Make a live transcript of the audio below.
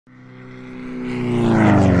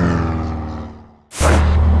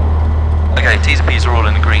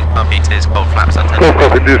Is cold flaps on 10. Go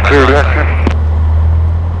induce clear to action.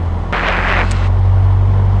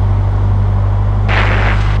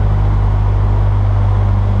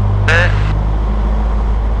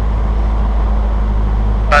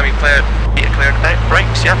 Climbing clear, clear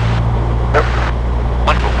brakes, yeah? Yep.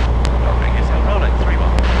 Wonderful. Rolling,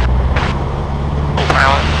 3-1. Full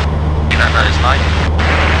power. See that nose light.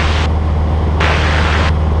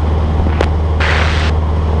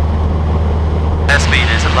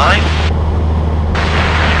 Airspeed is alive.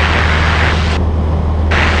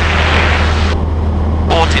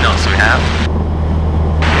 Knots we have.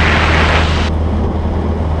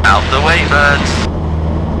 Out the way, birds.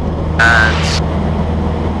 And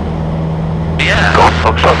yeah. Golf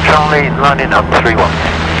Foxtrot Charlie, lining up 3-1.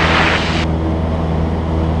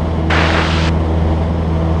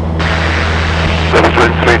 Level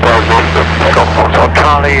 23,000. Golf Foxtrot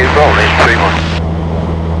Charlie, rolling 3-1.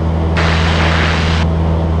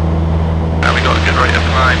 Now we got a good rate of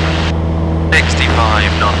climb. 65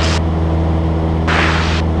 knots.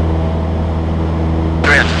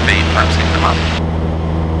 300 feet, perhaps hit them up.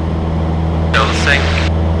 Still the sink.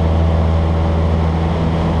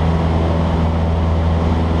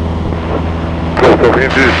 Go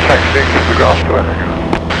induce taxiing to the grass landing.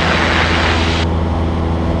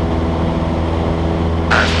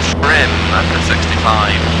 That's trim, that's at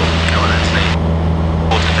 65. Go on, Anthony.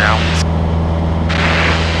 Water downs.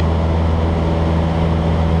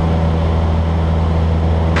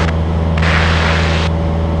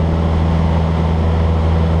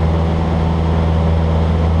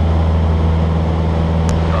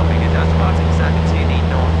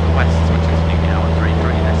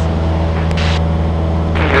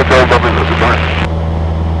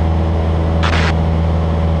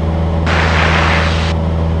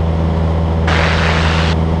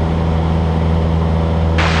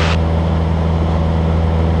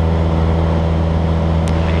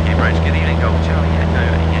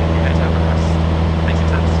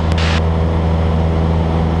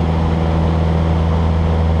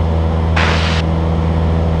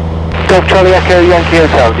 Golf Charlie Echo Yankee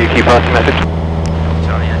Hotel, do you keep passing message?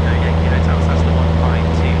 Charlie Echo Yankee Hotel, that's the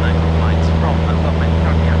 152 local flights from London,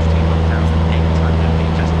 currently altitude 1,800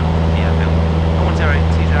 feet just north of the airfield.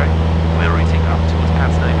 1020, we're routing up towards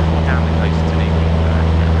Padstow before down the coast to Newquay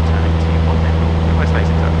and returning to Bodmin. Request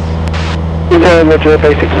basic service. Roger,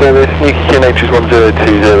 basic service, Newquay QNH is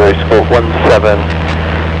 1020, support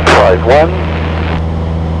 1751.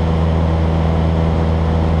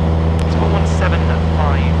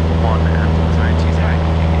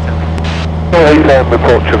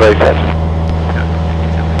 Report to Roset.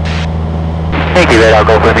 Thank you, radar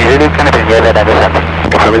Golf Romeo Zulu, connecting the other end of December.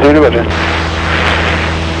 Golf Romeo Zulu, roger.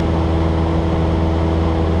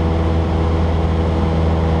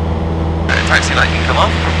 Taxi light can come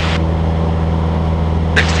off.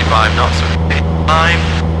 65 knots with time.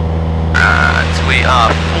 And we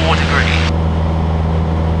are 4 degrees.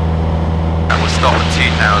 And we'll stop at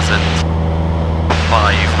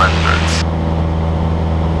 2,500.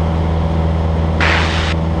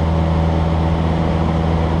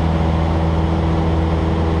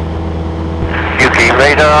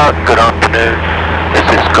 Radar, good afternoon. This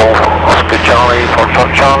is Golf Oscar Charlie,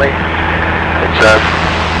 Foxtrot Charlie. It's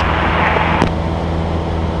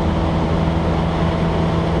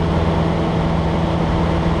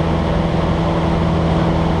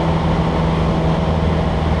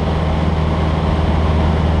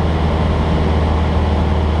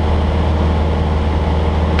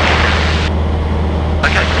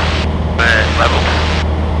okay, we're level.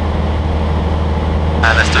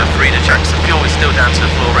 And let's do a free to check. So fuel is still down to the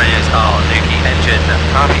floor. Radios are Newquay engine,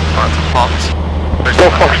 carbine parts are hot. Golf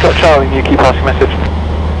Foxtrot Charlie, Newquay passing message.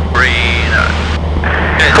 Green.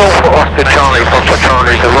 Golf Oscar Charlie, Foxtrot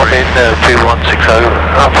Charlie, so Robin 2160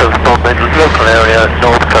 out of Bodmin local area,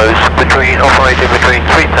 north coast, operating between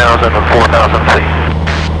 3,000 and 4,000 feet.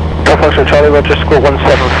 Golf Foxtrot Charlie, Roger, score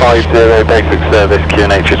 1750, basic service,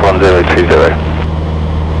 QNH is 1020.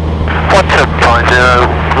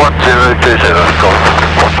 1750, 1020, Golf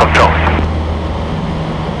Foxtrot Charlie.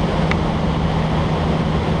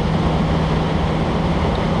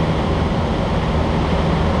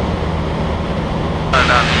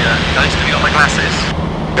 Have you got my glasses?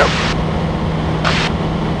 Yep.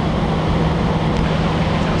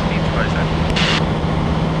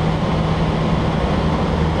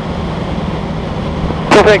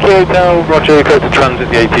 Well, thank you, Hotel. Roger, go to transit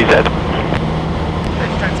the ATZ.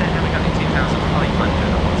 Transit, and we got the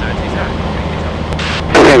 2,500 on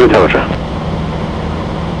 1020. Okay, Hotel, Roger.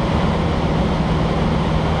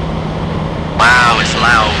 Wow, it's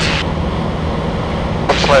loud.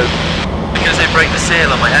 I'm slow. Because also break the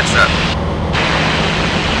seal on my headset.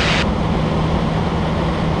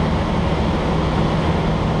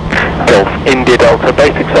 Golf India Delta,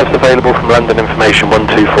 basic service available from London information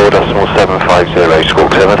 124.750,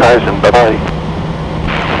 squawk 7000, bye bye.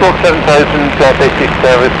 Squawk 7000, basic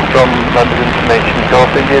service from London information,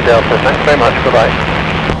 Golf India Delta, thanks very much, bye bye.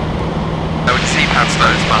 I would see pad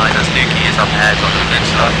slopes behind us, Nuki is up ahead on the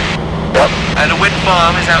peninsula. Yep. And a wind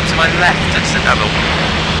farm is out to my left at St Neville.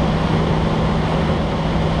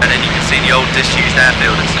 And then you can see the old disused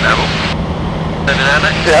airfield at St Neville. Over there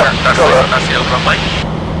next? Yeah, that's the old runway.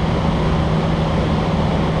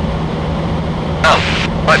 Oh,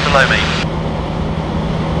 right below me.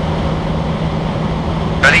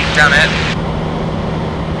 Ready? Down here.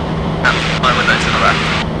 And my window to the left.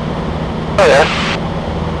 Oh yeah.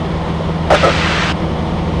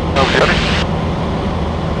 Okay.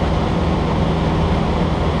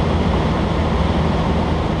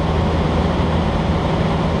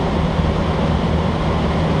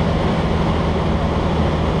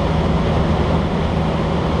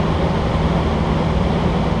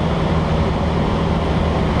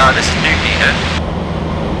 This is Nuki here.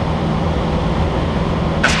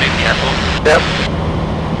 That's Nuki Airport. Yep.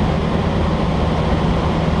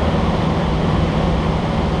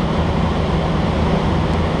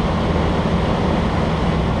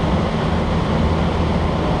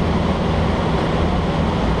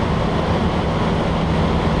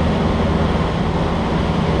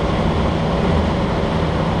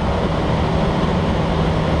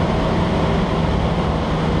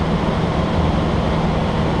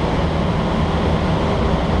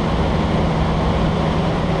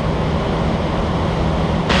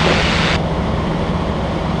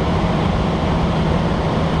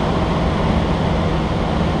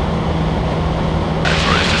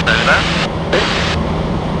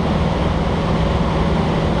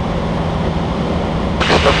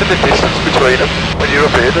 Nothing the distance between them when you're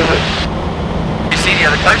up here, does it? You see the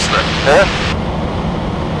other coast look? Yeah.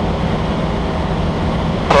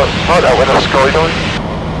 Like that when I skydive.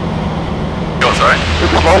 You're sorry? It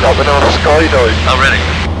was like that when I was skydive. Oh really?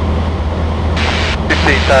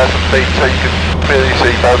 15,000 feet, so you can clearly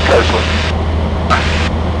see both coastlines.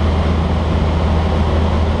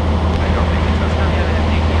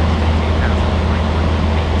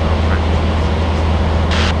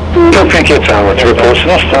 Thank you, Tower, to report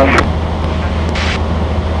to us, Tom.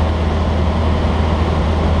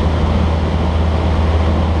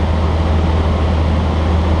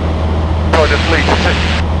 Kind of fleet, is it?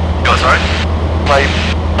 You're sorry? Plane.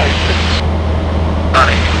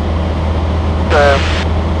 Honey.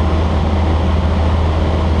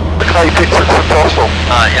 The clay pits at St Austell.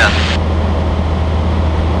 Yeah.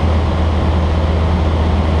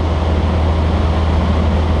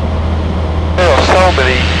 There are so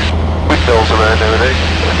many windmills around nowadays. I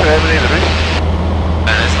don't know how many there is.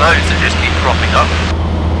 And there's loads that just keep cropping up.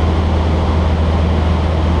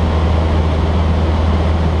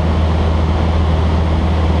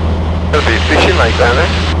 There'll be a fishing lake down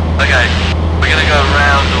there. Okay, we're going to go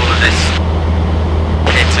around all of this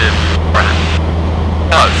pit of crap.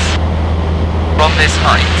 Because from this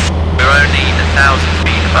height, we're only 1,000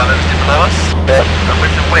 feet above everything below us. Yeah. And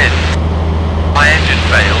with the wind, my engine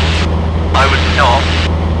failed. I would not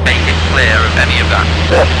make it clear of any of that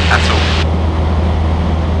at all.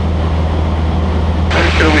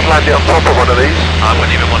 You can always land it on top of one of these. I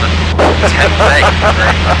wouldn't even want to tempt fate.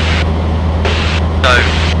 So,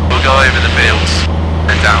 we'll go over the fields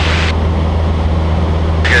and down.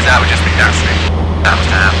 Because that would just be nasty. That was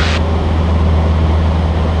to happen.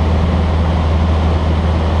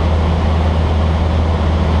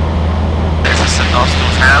 There's a St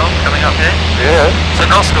Austell town coming up here. Yeah.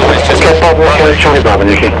 St Austell is just Okay, Bob, okay, Charlie Bravo,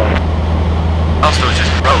 Nikki. Austell is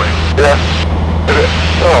just growing. Yeah.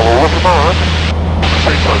 Oh, well, look at that.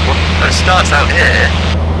 It starts out here.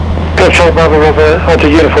 Go Charlie Bravo, River, onto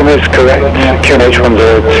uniform is correct, QNH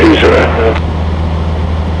 1020.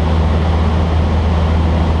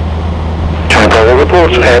 Charlie Bravo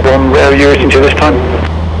reports, airborne, where are you reaching to this time?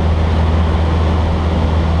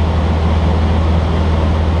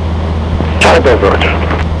 Charlie Bravo, roger.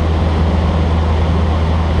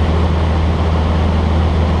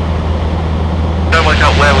 Don't work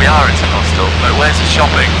out where we are in St Austell, but where's the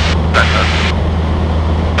shopping centre?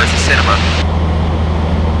 Where's the cinema?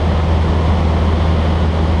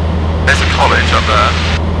 There's a college up there.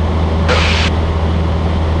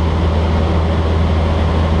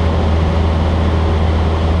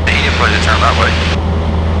 The Indian project's out that way.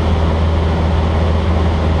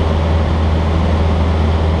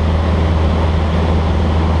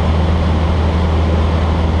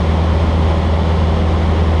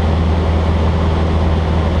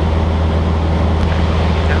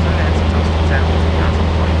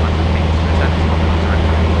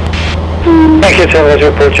 Roger, tell us your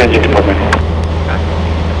approach engine department.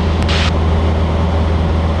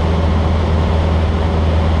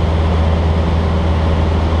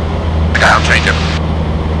 Down, change it.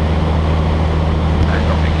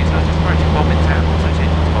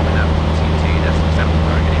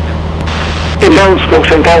 Inbound, smoke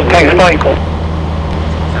 7000, thanks, bye.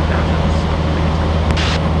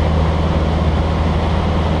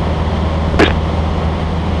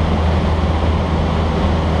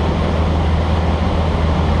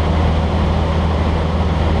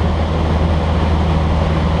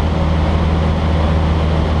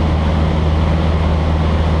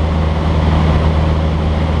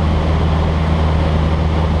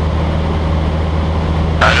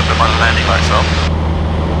 I don't put my landing lights on.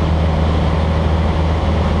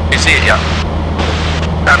 You see it, yeah?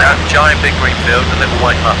 Found out giant big green field and little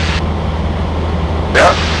white hut.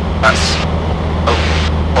 Yeah, that's... Oh,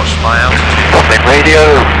 watch my altitude. Bombing radio,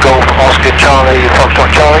 Golf Oscar Charlie,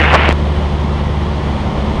 Foxtrot Charlie.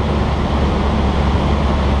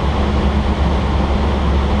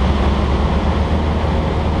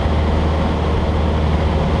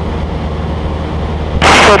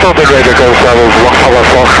 Bombing radio, Golf Bravo,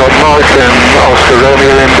 Foxtrot Mike and Oscar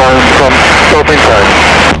Romeo inbound from Bombing Town.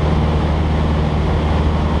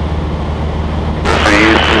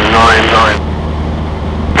 399.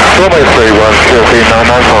 Runway 31, QFE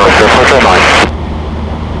 995, so Foxtrot Mike.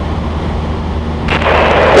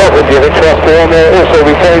 Well, with your interest on there, also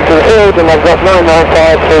returning to the field, and I've got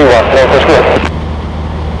 99531, so that's good.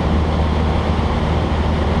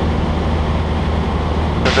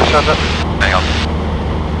 Hang on.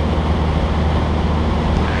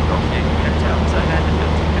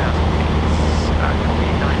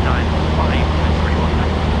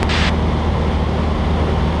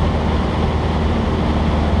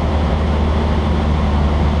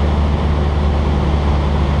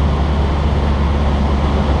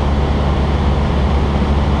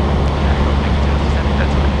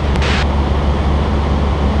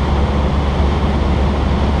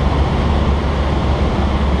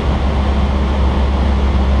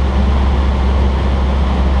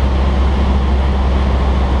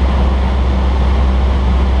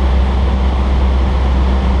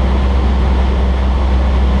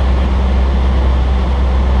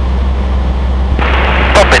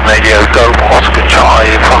 Radio, go Oscar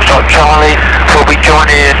Charlie, Foxtrot Charlie, will be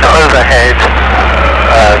joining overhead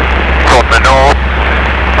from the north.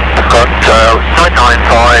 Got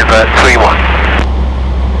 995 at 31.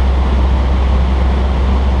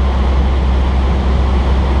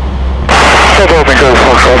 Bombing go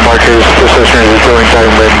Foxtrot Mike is positioning to join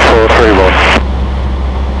downwind for 31.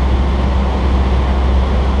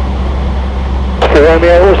 Oscar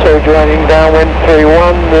Romeo also joining downwind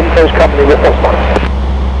 31, info's company with us.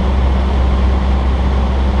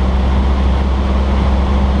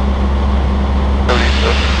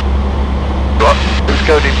 Who's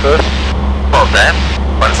going in first? Well, them,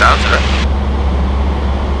 by the sounds of it.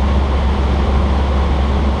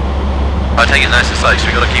 I take it nice and slow, so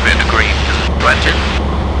we've got to keep it in the green because of the engine.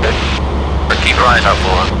 But keep your eyes out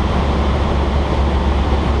for her.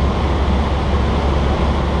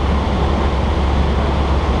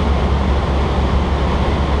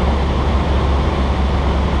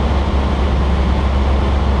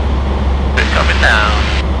 It's coming down.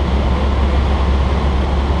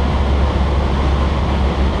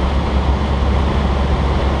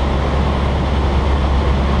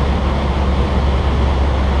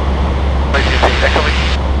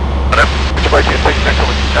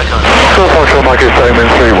 Foxtrot Mike is downwind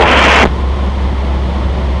 31.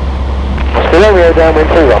 Oscar Romeo downwind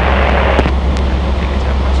 31.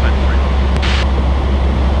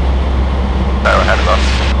 They're ahead of us.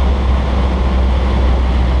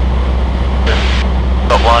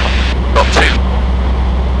 Got one, got two.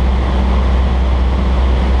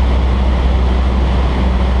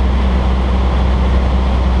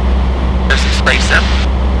 There's some space there.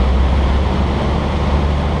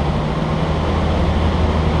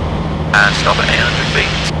 And stop at 800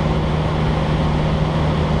 feet.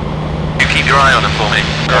 You keep your eye on them for me,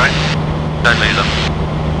 alright? Don't lose them.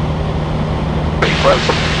 Pretty close.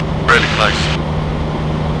 Really close.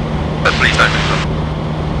 But please don't lose them.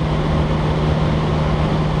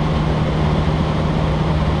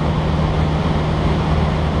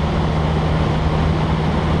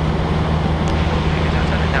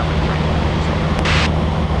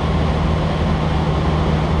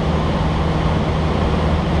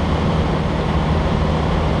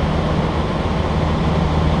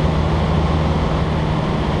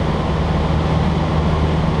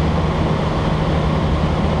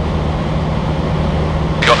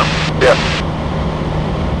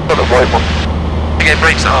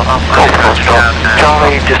 brakes are off.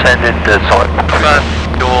 Charlie descended side. Confirm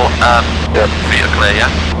your feet are clear,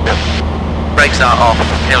 yeah? Yep. Brakes are off,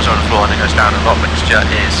 heels are on the floor and it goes down, and rock mixture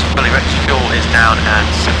is fully rich, fuel is down, and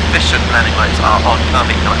sufficient landing lights are on,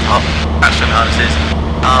 perfect night up, action harnesses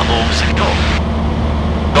are all secure.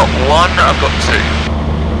 Got one, I've got two.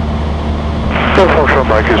 Go function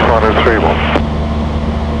brake is 5031.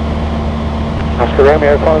 Oscar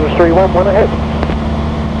Romeo 5031, one ahead.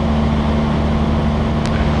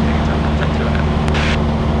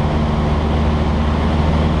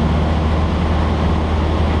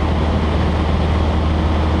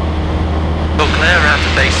 All clear, around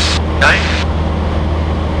to base, go.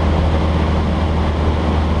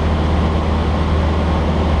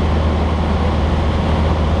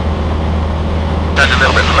 Turn a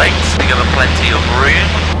little bit late, to give them plenty of room.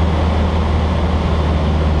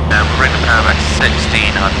 And we'll bring the power back to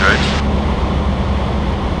 1600.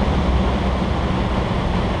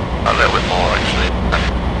 A little bit more actually.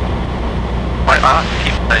 Right arc,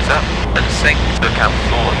 keep those up and sink to account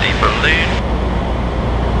for the balloon.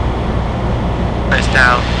 Nose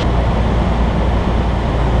down.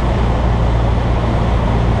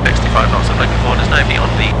 65 knots I'm looking for, there's nobody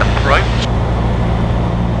on the approach.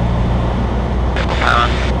 Bit more power.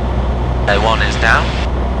 A1 is down.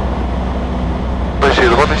 Where's the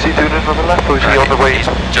other one? Is he doing it on the left or is he on the way? He's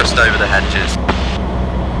just over the hedges.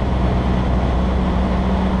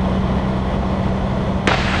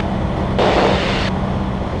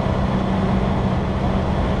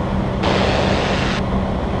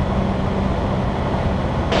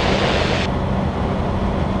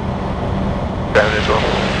 Down as well.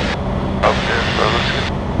 Up there as well, that's good.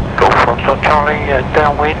 Go from Charlie,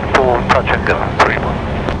 downwind for touch and go. 3-1.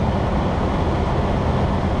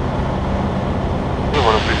 We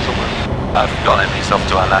want to be somewhere. I've got enemies off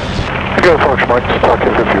to our left. Go function brake, start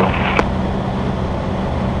in the fuel.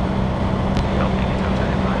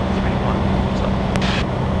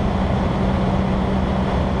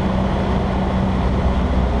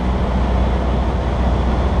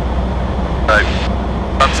 So,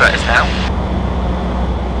 sunset is now.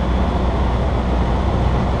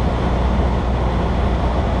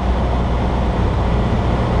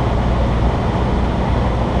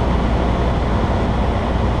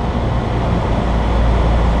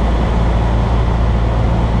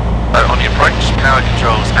 Power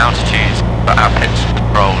controls altitude, but our pitch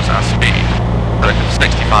controls our speed. So look at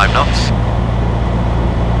 65 knots.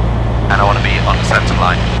 And I want to be on the centre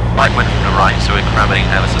line. Light wind from the right, so we're crabbing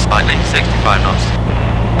ever so slightly. 65 knots.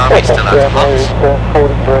 RV still out of knots.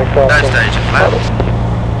 Third stage of flat.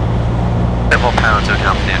 Bit more power to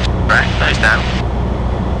account for the engine brake. Nose down.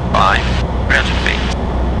 300 feet.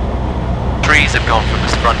 Trees have gone from the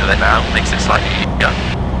front of it now, makes it slightly easier.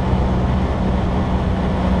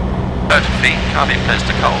 30 feet, can't be close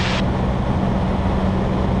to cold.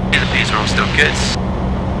 The P's are all still good.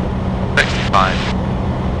 65.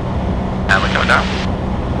 And we're going down.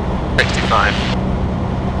 65.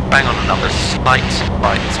 Bang on the numbers. Light,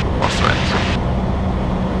 cross the end.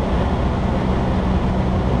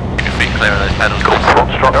 Keep your feet clear of those pedals. Go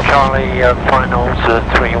from Charlie, finals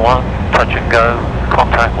 3-1, touch and go,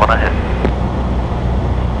 contact 1 ahead.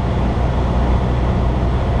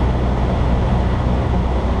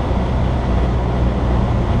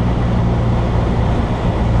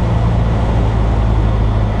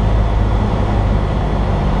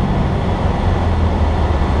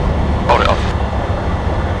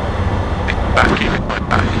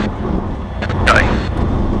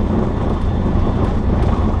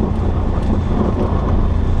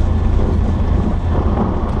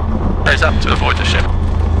 Up to avoid the ship.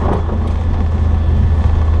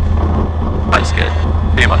 That's good.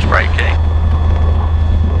 Too much braking.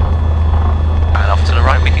 And off to the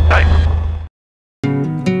right we can go.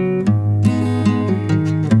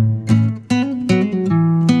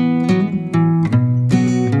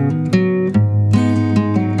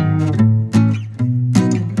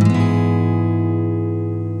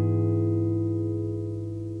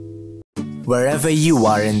 Wherever you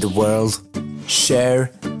are in the world,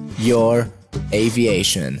 share your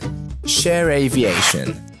aviation. Share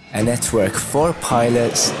Aviation, a network for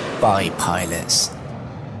pilots by pilots.